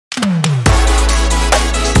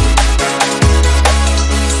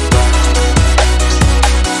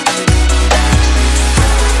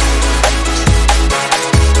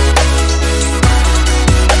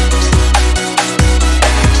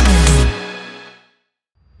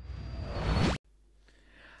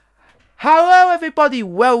Hello everybody,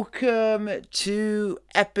 welcome to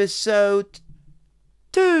episode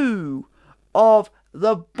 2 of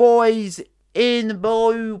the Boys in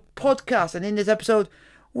Blue podcast, and in this episode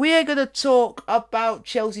we are going to talk about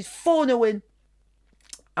Chelsea's 4-0 win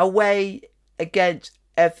away against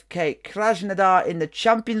FK Krasnodar in the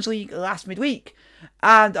Champions League last midweek,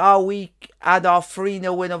 and our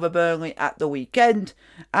 3-0 win over Burnley at the weekend,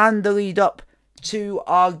 and the lead up to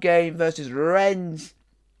our game versus Rennes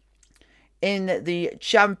in the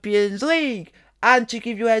Champions League. And to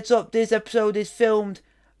give you a heads up, this episode is filmed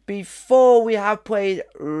before we have played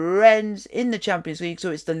Rennes in the Champions League, so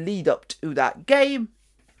it's the lead up to that game.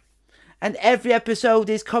 And every episode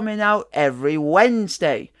is coming out every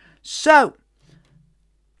Wednesday. So,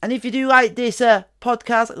 and if you do like this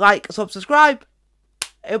podcast, like, subscribe.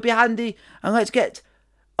 It'll be handy. And let's get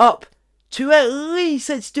up to at least,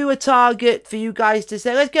 let's do a target for you guys to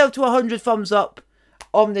say, let's get up to 100 thumbs up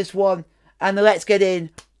on this one. And let's get in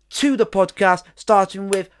to the podcast, starting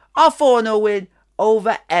with our 4-0 win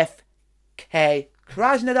over FK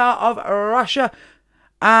Krasnodar of Russia.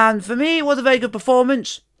 And for me, it was a very good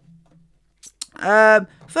performance.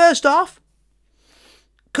 First off,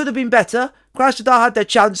 could have been better. Krasnodar had their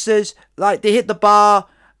chances, like they hit the bar.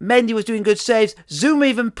 Mendy was doing good saves. Zouma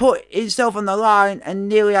even put himself on the line and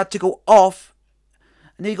nearly had to go off.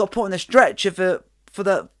 And then he got put on a stretcher for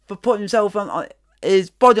putting himself on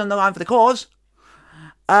his body on the line for the cause.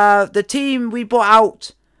 The team we brought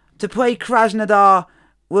out to play Krasnodar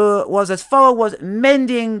was as follows: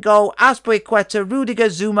 Mendy in goal, Aspilicueta, Rudiger,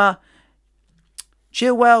 Zouma,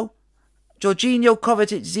 Chilwell, Jorginho,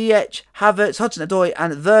 Kovacic, Ziyech, Havertz, Hudson-Odoi,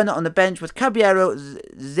 and Werner on the bench with Caballero,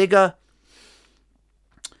 Ziger,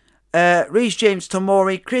 Reece James,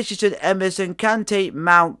 Tomori, Christensen, Emerson, Kante,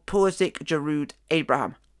 Mount, Pulisic, Giroud,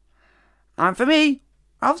 Abraham. And for me,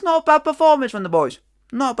 that was not a bad performance from the boys.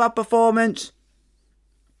 Not a bad performance.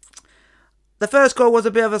 The first goal was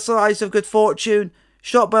a bit of a slice of good fortune.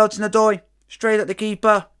 Shot by Hudson-Odoi, straight at the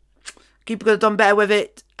keeper. Keeper could have done better with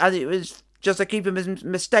it, as it was just a keeper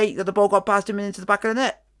mistake that the ball got past him and into the back of the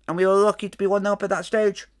net. And we were lucky to be 1-0 up at that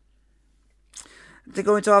stage. To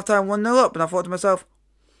go into half-time 1-0 up, and I thought to myself,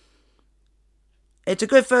 it's a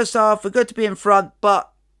good first half, we're good to be in front,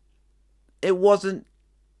 but it wasn't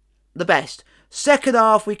the best. Second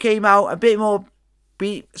half, we came out a bit more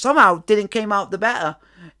somehow came out the better.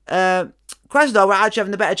 Krasnodar were actually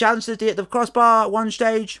having the better chances to hit the crossbar at one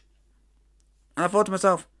stage. And I thought to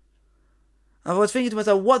myself, what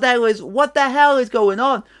the hell is going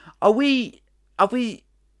on? Have we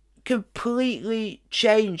completely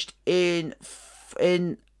changed in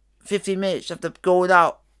 15 minutes after going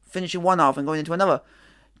out, finishing one half and going into another?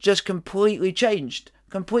 Just completely changed.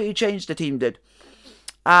 Completely changed, the team did.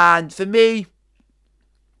 And for me,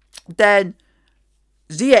 then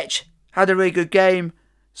Ziyech had a really good game.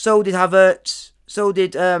 So did Havertz. So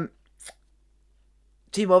did Timo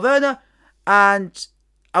Werner. And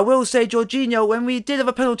I will say, Jorginho, when we did have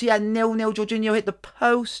a penalty at 0-0, Jorginho hit the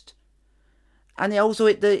post. And he also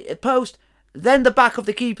hit the post. Then the back of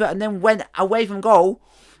the keeper. And then went away from goal.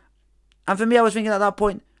 And for me, I was thinking at that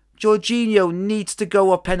point, Jorginho needs to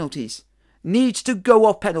go off penalties. Needs to go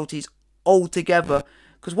off penalties altogether.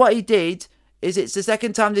 Because what he did is, it's the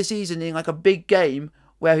second time this season in like a big game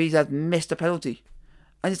where he's had missed a penalty.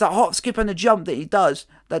 And it's that hop, skip and a jump that he does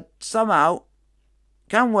that somehow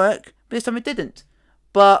can work, but this time it didn't.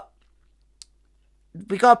 But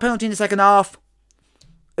we got a penalty in the second half.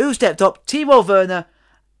 Who stepped up? Timo Werner,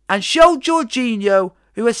 and showed Jorginho,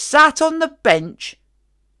 who was sat on the bench,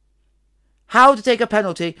 how to take a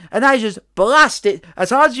penalty. And I just blast it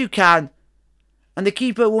as hard as you can. And the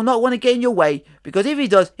keeper will not want to get in your way, because if he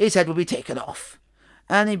does, his head will be taken off.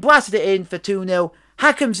 And he blasted it in for 2-0.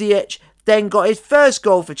 Hakim Ziyech then got his first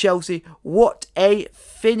goal for Chelsea. What a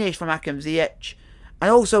finish from Hakim Ziyech.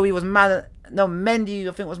 And also he was Mendy,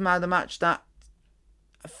 I think, was man of the match. Man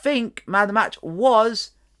of the match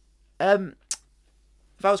was, if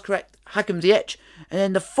I was correct, Hakim Ziyech. And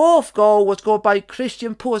then the fourth goal was scored by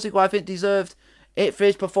Christian Pulisic, who I think deserved it for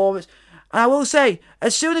his performance. And I will say,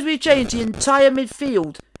 as soon as we changed the entire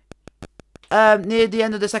midfield near the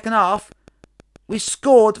end of the second half, we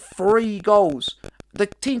scored 3 goals. The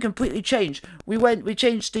team completely changed. We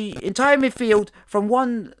changed the entire midfield from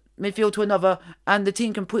one midfield to another, and the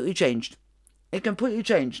team completely changed. It completely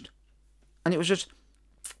changed. And it was just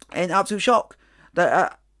an absolute shock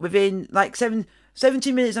that within like 70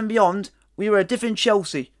 minutes and beyond, we were a different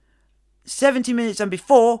Chelsea. 70 minutes and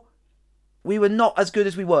before, we were not as good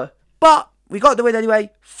as we were. But we got the win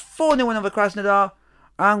anyway. 4-0 win over Krasnodar.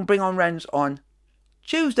 And bring on Rennes on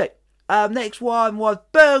Tuesday. Next one was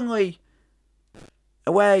Burnley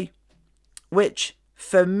away. which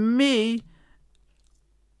for me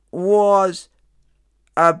was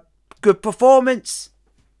a good performance.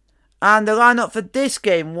 And the lineup for this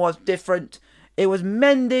game was different. It was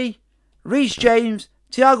Mendy, Reece James,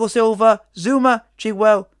 Thiago Silva, Zuma,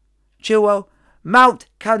 Chilwell, Mount,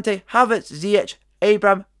 Kante, Havertz, Ziyech,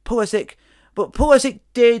 Abraham, Pulisic. But Pulisic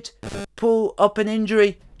did pull up an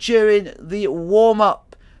injury during the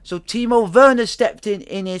warm-up. So Timo Werner stepped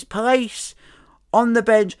in his place. On the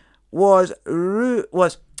bench was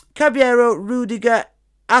Caballero, Rudiger,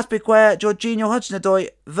 Azpilicueta, Jorginho, Hudson-Odoi,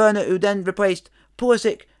 Werner, who then replaced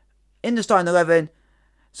Pulisic in the starting 11.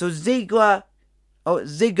 So Ziger,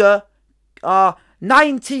 our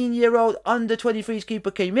 19-year-old under-23s keeper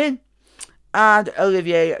came in, and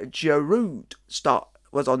Olivier Giroud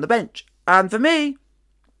was on the bench. And for me,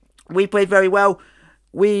 we played very well.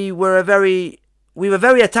 We were very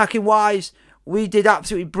attacking wise. We did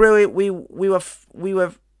absolutely brilliant. We were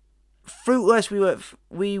fruitless.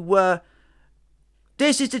 We were.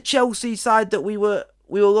 This is the Chelsea side that we were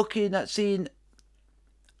looking at seeing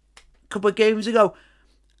couple of games ago,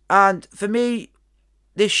 and for me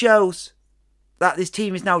this shows that this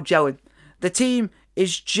team is now gelling. The team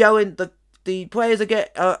is gelling. The players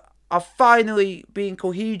are finally being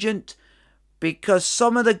coherent, because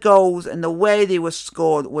some of the goals and the way they were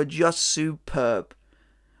scored were just superb.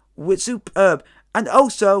 And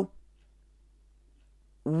also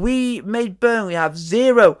we made Burnley have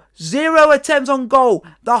zero attempts on goal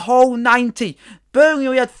the whole 90. Burnley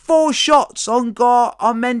only had 4 shots on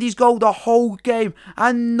Mendy's goal the whole game,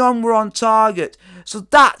 and none were on target. So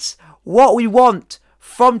that's what we want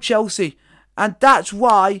from Chelsea, and that's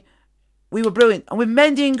why we were brilliant. And with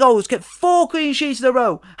Mendy in goals, kept 4 clean sheets in a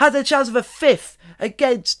row, had a chance of a 5th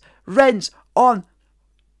against Rennes on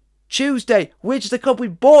Tuesday, which is the club we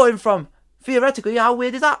bought him from. Theoretically, how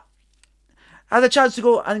weird is that? Had a chance to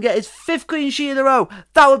go and get his 5th clean sheet in a row.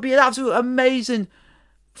 That would be an absolute amazing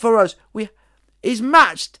for us. He's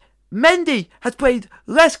matched. Mendy has played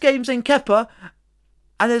less games than Kepa,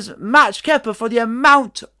 and has matched Kepa for the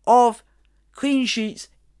amount of clean sheets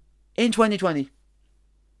in 2020.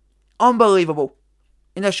 Unbelievable.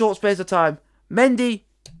 In a short space of time. Mendy,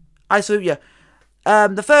 I salute you.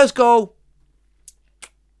 The first goal,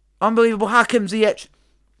 unbelievable. Hakim Ziyech.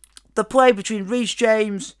 The play between Reece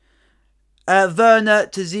James, Werner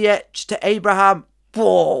to Ziyech to Abraham.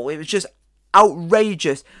 Whoa, it was just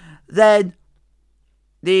outrageous. Then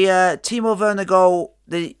the Timo Werner goal,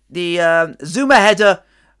 the Zuma header,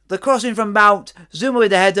 the crossing from Mount, Zuma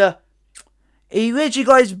with the header. He literally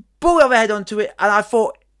got his bullet of a head onto it, and I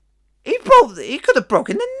thought he could have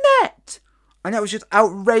broken the net, and that was just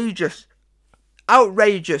outrageous.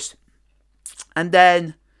 And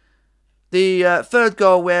then the third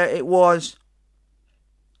goal, where it was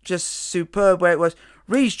just superb, where it was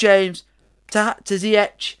Reece James to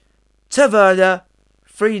Ziyech to Werner,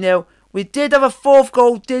 3-0. We did have a 4th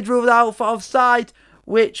goal, did rule out for offside,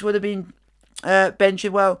 which would have been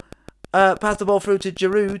benching. Passed the ball through to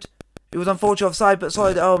Giroud. It was unfortunate offside, but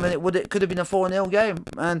solid at home, and it could have been a 4-0 game.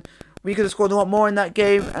 And we could have scored a lot more in that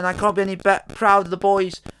game, and I can't be any proud of the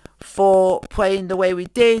boys for playing the way we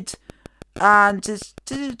did. And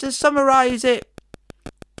to summarise it,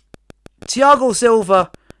 Thiago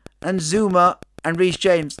Silva and Zuma and Reece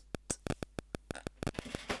James.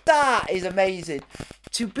 That is amazing.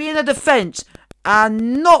 To be in a defence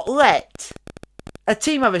and not let a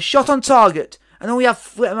team have a shot on target and only have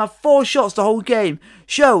 4 shots the whole game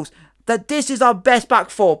shows that this is our best back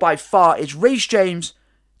 4 by far. It's Reece James,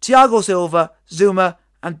 Thiago Silva, Zuma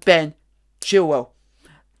and Ben Chilwell.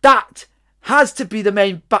 That has to be the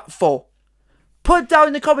main back 4. Put down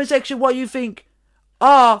in the comment section what you think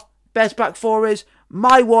our best back 4 is.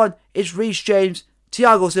 My one is Reece James,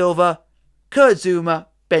 Thiago Silva, Kurt Zuma,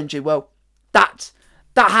 Ben Chilwell. That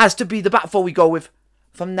has to be the back 4 we go with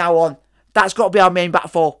from now on. That's got to be our main back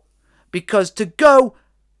 4. Because to go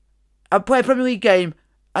and play a Premier League game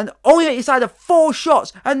and only get inside of 4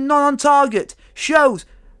 shots and none on target shows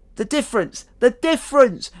the difference.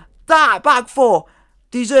 That back 4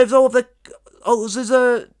 deserves all the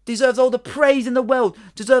praise in the world.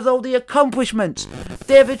 Deserves all the accomplishments.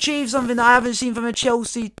 They have achieved something that I haven't seen from a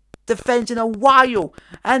Chelsea defence in a while,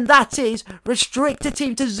 and that is restrict the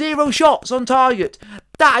team to 0 shots on target.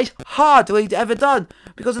 That is hardly ever done,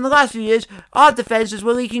 because in the last few years our defences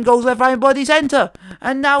were leaking goals left, right and body centre,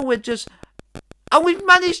 and now we've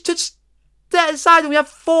managed to step aside and we have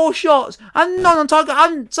 4 shots and none on target.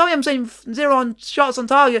 I'm sorry I'm saying 0 shots on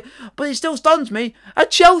target, but it still stuns me. A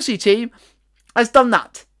Chelsea team has done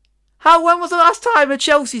that. When was the last time a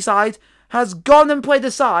Chelsea side has gone and played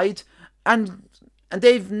a side and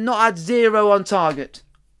they've not had 0 on target?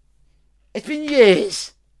 It's been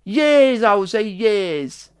years. Years, I would say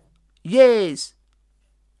years. Years.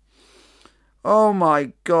 Oh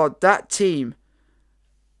my God, that team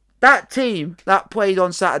that played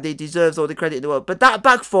on Saturday deserves all the credit in the world. But that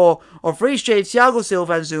back four of Reece James, Thiago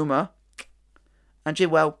Silva and Zuma, and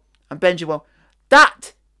Chilwell, and Ben Chilwell,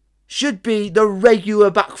 that should be the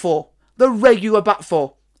regular back four. The regular back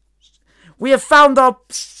four. We have found the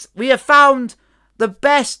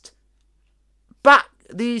best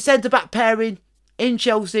the centre-back pairing in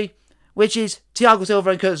Chelsea, which is Thiago Silva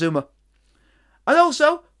and Kurt Zouma. And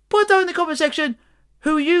also, put down in the comment section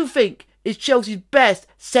who you think is Chelsea's best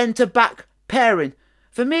centre-back pairing.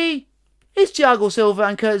 For me, it's Thiago Silva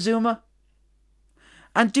and Kurt Zouma.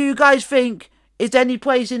 And do you guys think is there any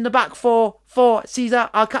place in the back four for Cesar,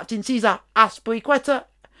 our captain Cesar Azpilicueta,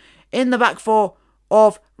 in the back four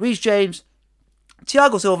of Reece James,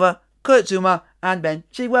 Thiago Silva, Kurt Zouma and Ben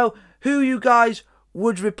Chilwell? Who you guys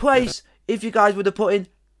would replace if you guys would have put in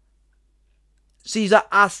Cesar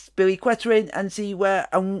Azpilicueta in, and see where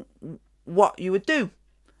and what you would do?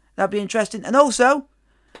 That'd be interesting. And also,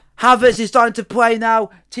 Havertz is starting to play now.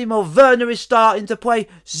 Timo Werner is starting to play.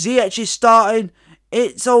 Ziyech is starting.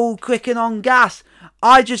 It's all clicking on gas.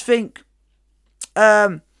 I just think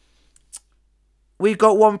we've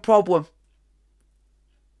got one problem.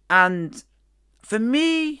 And for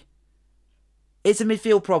me, it's a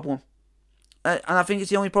midfield problem. And I think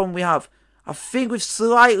it's the only problem we have. I think we've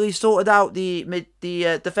slightly sorted out the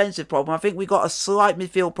defensive problem. I think we got a slight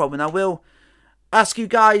midfield problem. I will ask you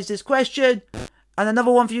guys this question, and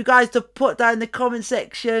another one for you guys to put down in the comment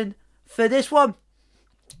section for this one.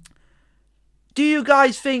 Do you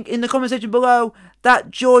guys think in the comment section below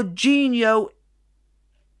that Jorginho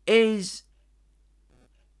is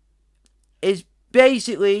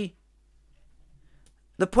basically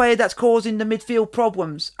the player that's causing the midfield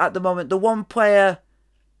problems at the moment? The one player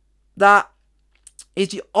that is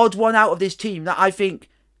the odd one out of this team that I think,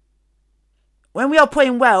 when we are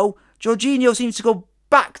playing well, Jorginho seems to go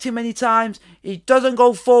back too many times. He doesn't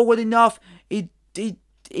go forward enough. He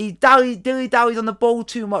dilly-dallies on the ball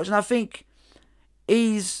too much. And I think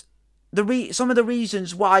he's some of the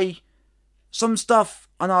reasons why some stuff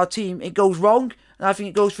on our team, it goes wrong. And I think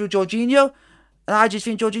it goes through Jorginho. And I just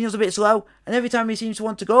think Jorginho's a bit slow. And every time he seems to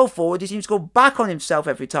want to go forward, he seems to go back on himself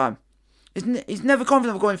every time. He's never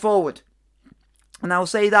confident of going forward. And I'll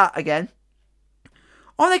say that again.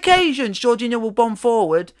 On occasions, Jorginho will bomb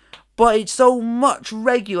forward, but it's so much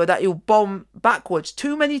regular that he'll bomb backwards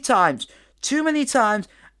too many times.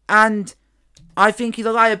 And I think he's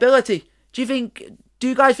a liability. Do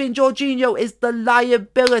you guys think Jorginho is the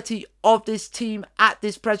liability of this team at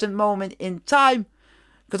this present moment in time?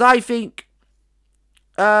 Because I think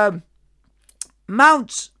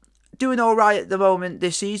Mount's doing alright at the moment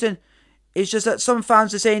this season. It's just that some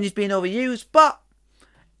fans are saying he's being overused, but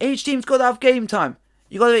each team's got to have game time.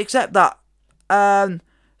 You've got to accept that.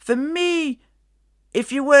 For me,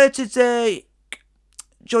 if you were to take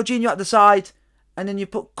Jorginho at the side and then you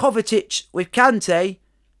put Kovacic with Kante,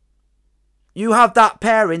 you have that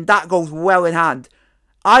pairing that goes well in hand.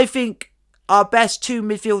 I think our best two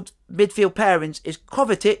midfield pairings is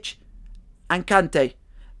Kovacic and Kante.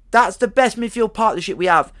 That's the best midfield partnership we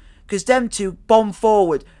have, because them two bomb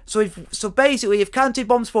forward. So basically, if Kante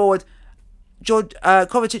bombs forward,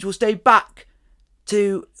 Kovacic will stay back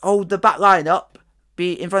to hold the back line up,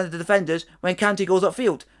 be in front of the defenders when Kante goes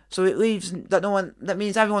upfield. So it leaves that that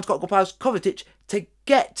means everyone's got to go past Kovacic to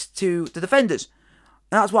get to the defenders.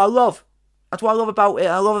 And that's what I love. That's what I love about it.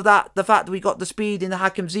 I love the fact that we got the speed in the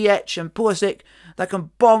Hakim Ziyech and Pulisic that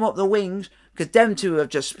can bomb up the wings, because them two have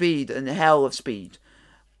just speed and hell of speed.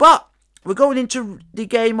 But we're going into the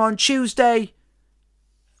game on Tuesday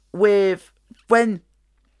when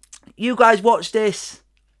you guys watch this,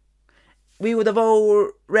 we would have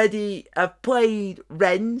already played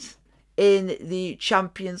Rennes in the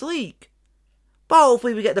Champions League. But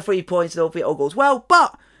hopefully we get the 3 points and hopefully it all goes well.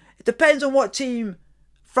 But it depends on what team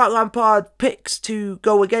Frank Lampard picks to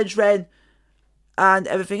go against Rennes and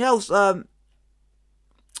everything else.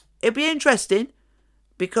 It'd be interesting,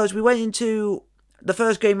 because we went into the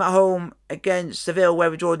first game at home against Seville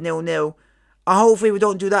where we drew 0-0. And hopefully we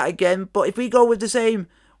don't do that again. But if we go with the same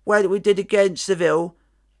way that we did against Seville,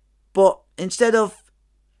 but instead of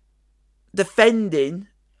defending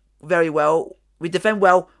very well, we defend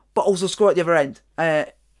well, but also score at the other end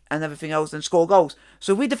and everything else, and score goals.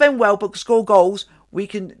 So if we defend well but score goals, we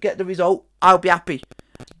can get the result. I'll be happy.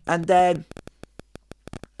 And then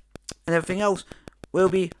everything else will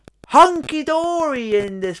be hunky-dory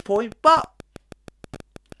in this point, but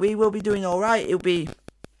we will be doing alright. It'll be...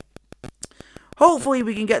 Hopefully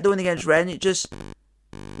we can get the win against Rennes.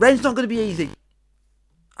 Rennes not going to be easy.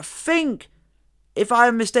 I think, if I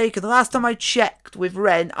am mistaken, the last time I checked with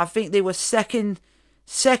Rennes, I think they were second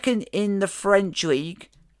in the French league,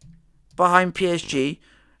 behind PSG.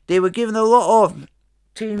 They were giving a lot of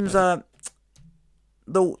teams the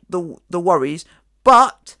worries,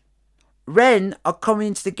 but Rennes are coming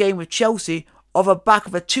into the game with Chelsea off the back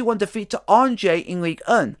of a 2-1 defeat to Angers in Ligue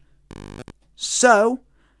 1. So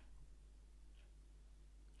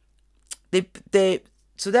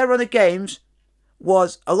their run of games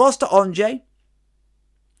was a loss to Angers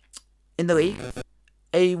in the league,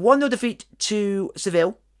 a 1-0 defeat to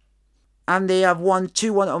Seville, and they have won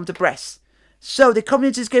 2-1 at home to Brest. So they're coming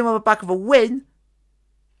into this game on the back of a win,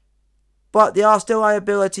 but they are still a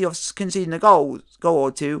liability of conceding a goal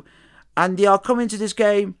or two, and they are coming to this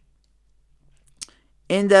game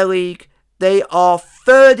in their league. They are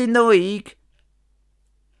third in the league.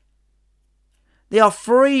 They are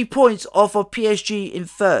 3 points off of PSG in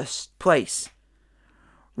first place.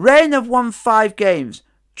 Rennes have won 5 games,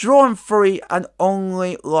 drawn 3 and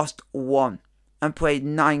only lost 1, and played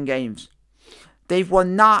 9 games. They've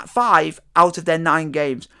won 5 out of their 9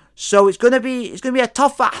 games. So it's going to be a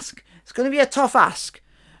tough ask. It's going to be a tough ask,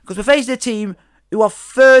 because we're facing a team who are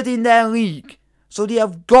third in their league. So they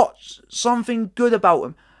have got something good about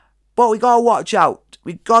them. But we got to watch out.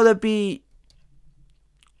 We got to be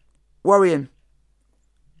worrying.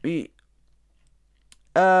 But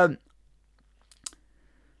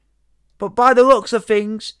by the looks of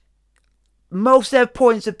things, most of their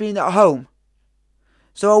points have been at home.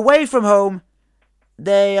 So away from home,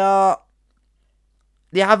 they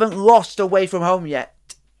haven't lost away from home yet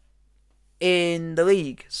in the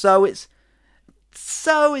league. So it's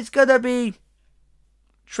gonna be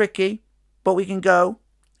tricky, but we can go.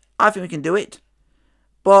 I think we can do it.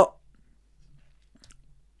 But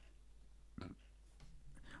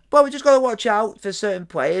we just gotta watch out for certain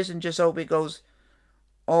players and just hope it goes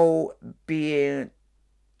all being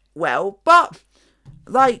well. But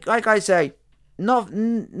like I say, not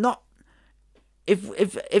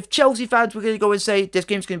if Chelsea fans were gonna go and say this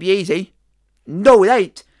game's gonna be easy, no, it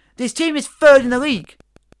ain't. This team is third in the league.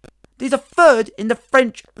 These are third in the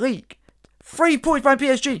French league, 3 points behind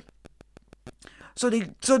PSG. So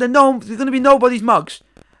they're going to be nobody's mugs.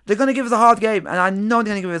 They're going to give us a hard game, and I know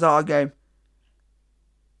they're going to give us a hard game.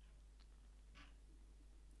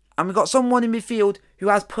 And we've got someone in midfield who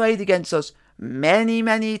has played against us many,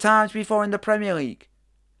 many times before in the Premier League.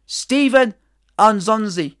 Steven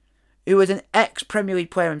Nzonzi, who is an ex-Premier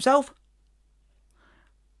League player himself.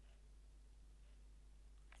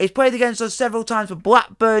 He's played against us several times for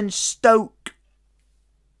Blackburn, Stoke,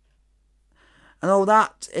 and all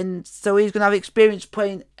that. And so he's going to have experience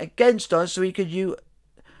playing against us, so we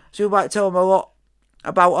might tell him a lot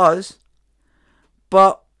about us.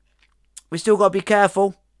 But we still got to be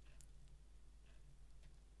careful.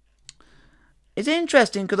 It's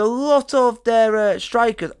interesting because a lot of their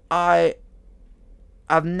strikers I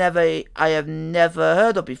have never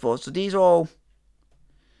heard of before. So these are all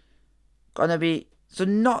gonna be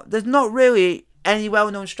there's not really any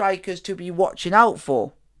well-known strikers to be watching out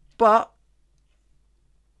for. But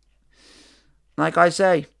like I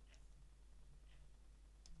say,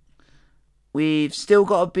 we've still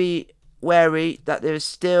got to be wary that there's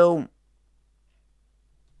still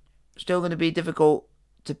going to be difficult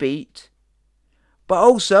to beat. But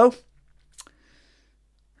also,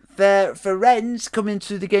 for Rennes coming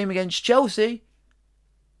to the game against Chelsea,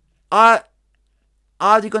 are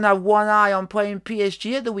they going to have one eye on playing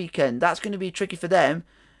PSG at the weekend? That's going to be tricky for them.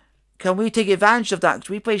 Can we take advantage of that? Because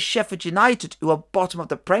we play Sheffield United, who are bottom of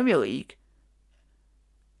the Premier League,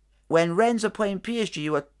 when Rennes are playing PSG,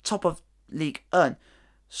 who are top of League 1.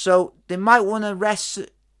 So they might want to rest.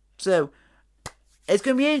 So it's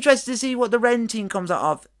going to be interesting to see what the Rennes team comes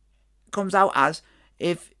out as,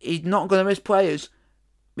 if he's not going to risk players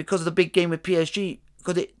because of the big game with PSG.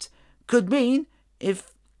 Because it could mean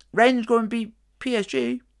if Rennes go and beat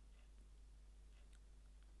PSG,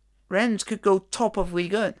 Rennes could go top of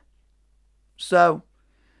League 1. So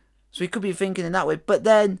we could be thinking in that way. But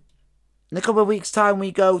then in a couple of weeks' time,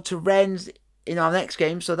 we go to Rennes in our next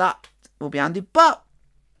game, so that will be handy. But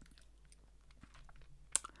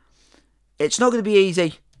it's not going to be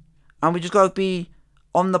easy, and we just got to be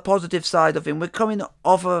on the positive side of it. We're coming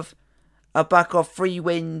off of a back of 3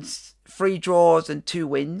 wins, 3 draws, and 2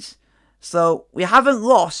 wins. So we haven't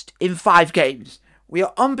lost in 5 games. We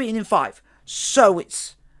are unbeaten in 5. So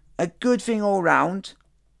it's a good thing all round.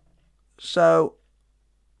 So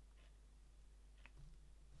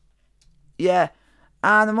yeah,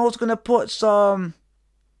 and I'm also going to put some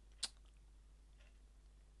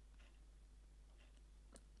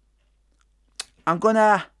I'm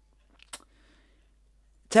gonna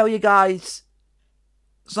tell you guys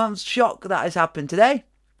some shock that has happened today.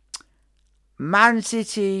 Man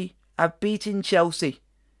City have beaten Chelsea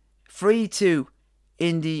 3-2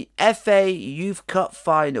 in the FA Youth Cup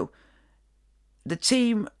final. The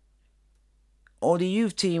team, or the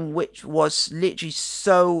youth team, which was literally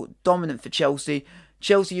so dominant for Chelsea.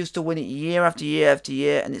 Chelsea used to win it year after year after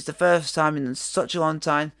year, and it's the first time in such a long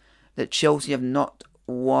time that Chelsea have not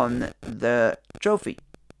won the trophy.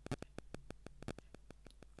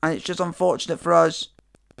 And it's just unfortunate for us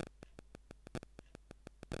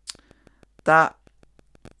that,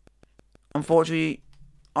 unfortunately,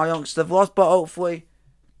 our youngsters have lost, but hopefully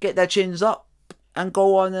get their chins up and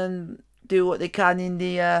go on and do what they can in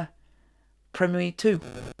the Premier League too,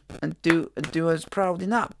 and do us proud in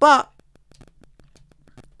that. But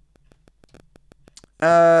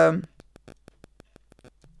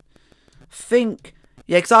think,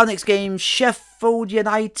 yeah, because our next game, Sheffield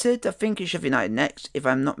United. I think it's Sheffield United next, if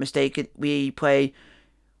I'm not mistaken. We play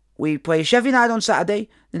Sheffield United on Saturday.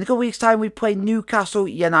 In a couple of weeks' time, we play Newcastle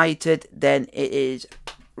United. Then it is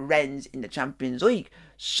Rennes in the Champions League.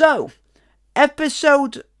 So,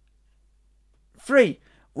 episode 3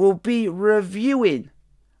 will be reviewing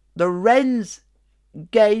the Rennes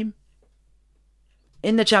game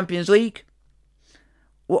in the Champions League.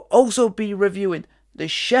 We'll also be reviewing the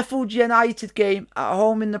Sheffield United game at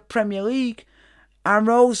home in the Premier League. And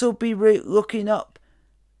we'll also be looking up,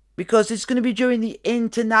 because it's going to be during the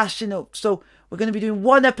international. So we're going to be doing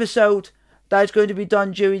one episode that is going to be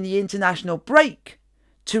done during the international break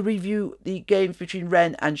to review the games between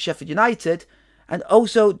Rennes and Sheffield United. And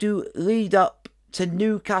also do lead up to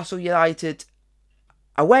Newcastle United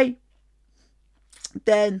away.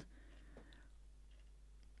 Then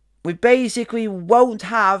we basically won't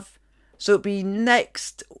have, so it'll be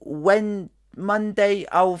next Monday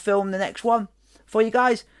I'll film the next one for you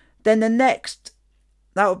guys. Then the next,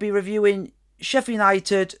 that will be reviewing Sheffield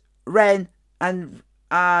United, Rennes, and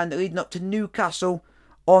leading up to Newcastle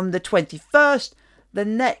on the 21st. The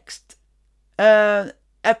next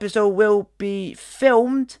episode will be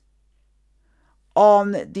filmed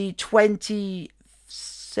on the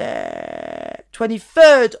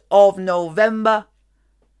 23rd of November,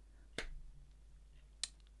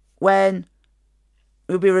 when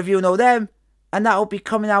we'll be reviewing all them, and that will be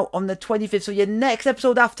coming out on the 25th. So your next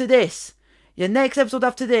episode after this,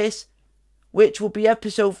 which will be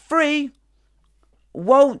episode 3,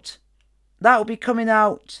 that will be coming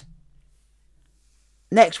out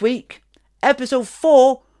next week. Episode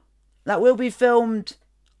 4, that will be filmed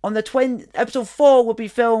on the episode 4 will be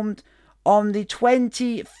filmed on the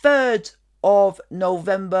 23rd of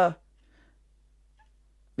November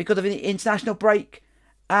because of the international break,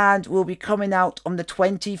 and will be coming out on the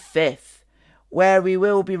 25th, where we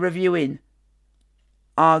will be reviewing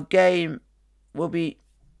our game. We'll be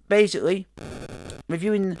basically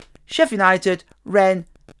reviewing Sheffield United, Rennes,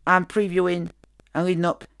 and previewing and leading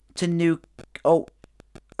up to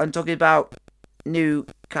I'm talking about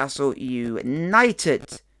Newcastle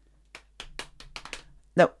United.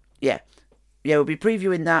 We'll be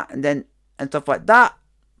previewing that and stuff like that.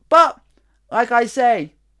 But like I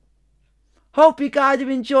say, hope you guys have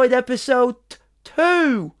enjoyed episode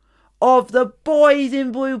 2 of the Boys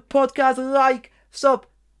in Blue podcast. Like,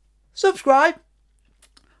 subscribe.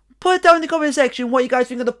 Put it down in the comment section what you guys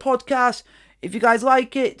think of the podcast. If you guys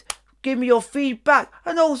like it, give me your feedback.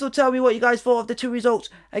 And also tell me what you guys thought of the 2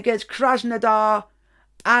 results against Krasnodar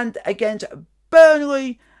and against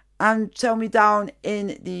Burnley. And tell me down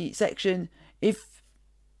in the section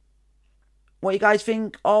what you guys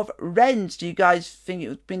think of Rennes. Do you guys think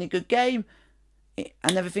it's been a good game?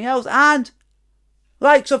 And everything else. And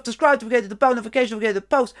like, subscribe, don't forget the bell notification, don't forget the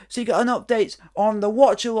post, so you get updates on the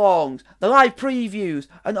watch-alongs, the live previews,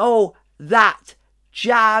 and all that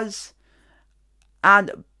jazz.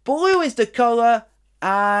 And blue is the colour,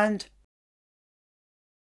 and